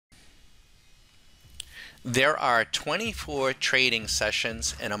There are 24 trading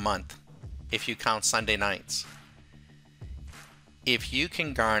sessions in a month if you count Sunday nights. If you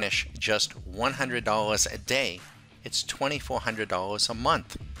can garnish just $100 a day, it's $2,400 a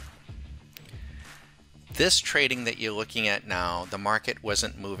month. This trading that you're looking at now, the market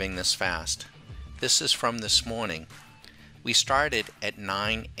wasn't moving this fast. This is from this morning. We started at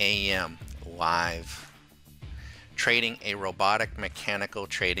 9 a.m. live, trading a robotic mechanical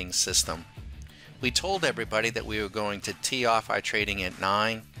trading system. We told everybody that we were going to tee off our trading at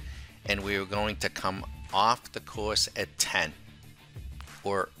 9 and we were going to come off the course at 10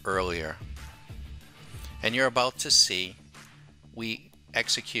 or earlier. And you're about to see we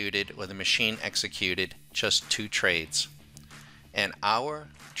executed, or the machine executed, just 2 trades. And our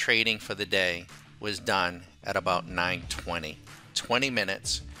trading for the day was done at about 9:20, 20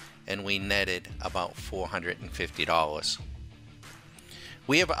 minutes, and we netted about $450.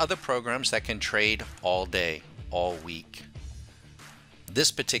 We have other programs that can trade all day, all week.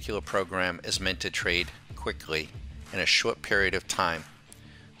 This particular program is meant to trade quickly in a short period of time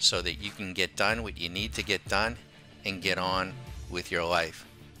so that you can get done what you need to get done and get on with your life.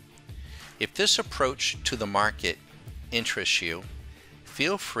 If this approach to the market interests you,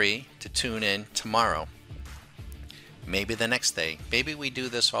 feel free to tune in tomorrow. Maybe the next day. Maybe we do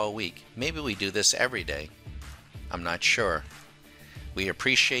this all week. Maybe we do this every day. I'm not sure. We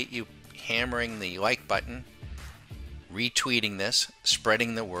appreciate you hammering the like button, retweeting this,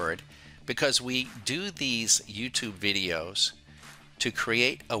 spreading the word, because we do these YouTube videos to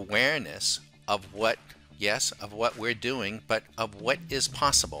create awareness of what, yes, of what we're doing, but of what is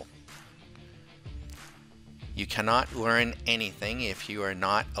possible. You cannot learn anything if you are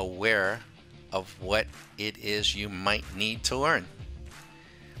not aware of what it is you might need to learn.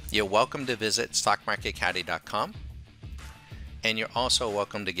 You're welcome to visit stockmarketcaddy.com. And you're also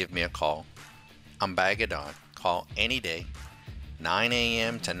welcome to give me a call. I'm Bag of Don. Call any day, 9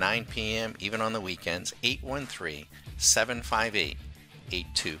 a.m. to 9 p.m., even on the weekends,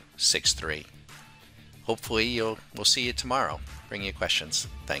 813-758-8263. Hopefully we'll see you tomorrow. Bring your questions.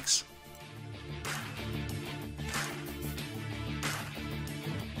 Thanks.